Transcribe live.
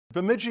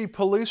Bemidji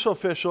police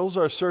officials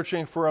are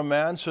searching for a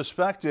man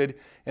suspected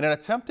in an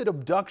attempted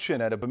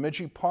abduction at a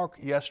Bemidji park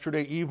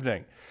yesterday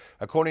evening.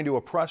 According to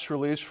a press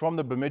release from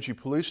the Bemidji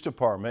Police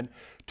Department,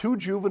 two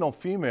juvenile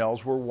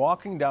females were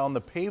walking down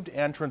the paved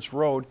entrance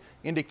road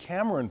into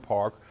Cameron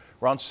Park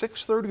around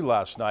 6:30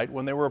 last night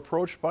when they were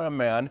approached by a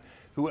man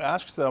who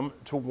asked them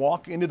to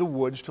walk into the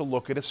woods to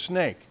look at a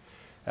snake.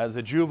 As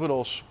the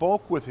juveniles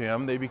spoke with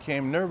him, they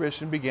became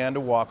nervous and began to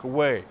walk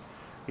away.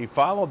 He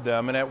followed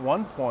them and at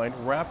one point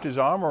wrapped his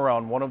arm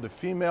around one of the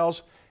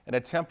females and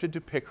attempted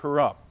to pick her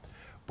up.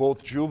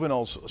 Both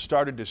juveniles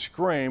started to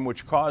scream,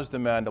 which caused the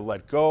man to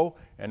let go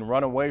and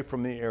run away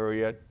from the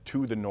area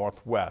to the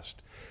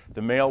northwest.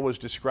 The male was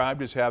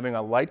described as having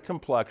a light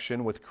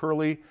complexion with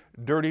curly,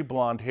 dirty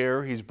blonde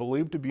hair. He's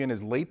believed to be in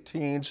his late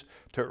teens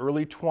to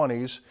early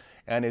 20s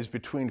and is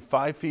between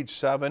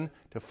 5'7"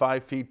 to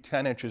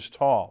 5'10"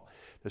 tall.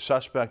 The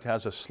suspect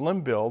has a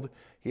slim build.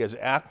 He has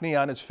acne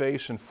on his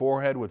face and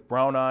forehead with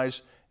brown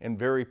eyes and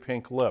very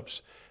pink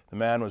lips. The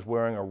man was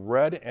wearing a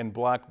red and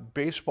black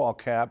baseball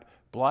cap,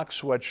 black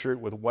sweatshirt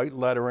with white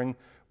lettering,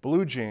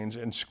 blue jeans,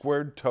 and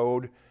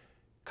square-toed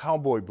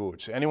cowboy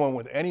boots. Anyone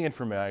with any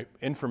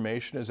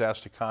information is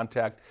asked to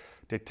contact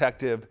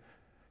Detective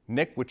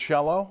Nick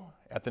Wichello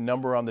at the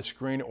number on the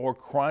screen or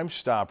Crime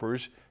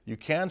Stoppers. You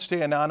can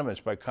stay anonymous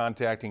by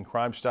contacting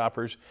Crime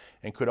Stoppers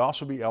and could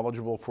also be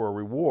eligible for a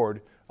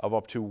reward of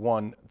up to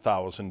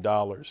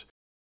 $1,000.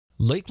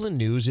 Lakeland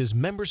News is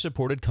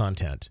member-supported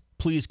content.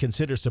 Please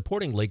consider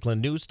supporting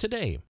Lakeland News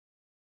today.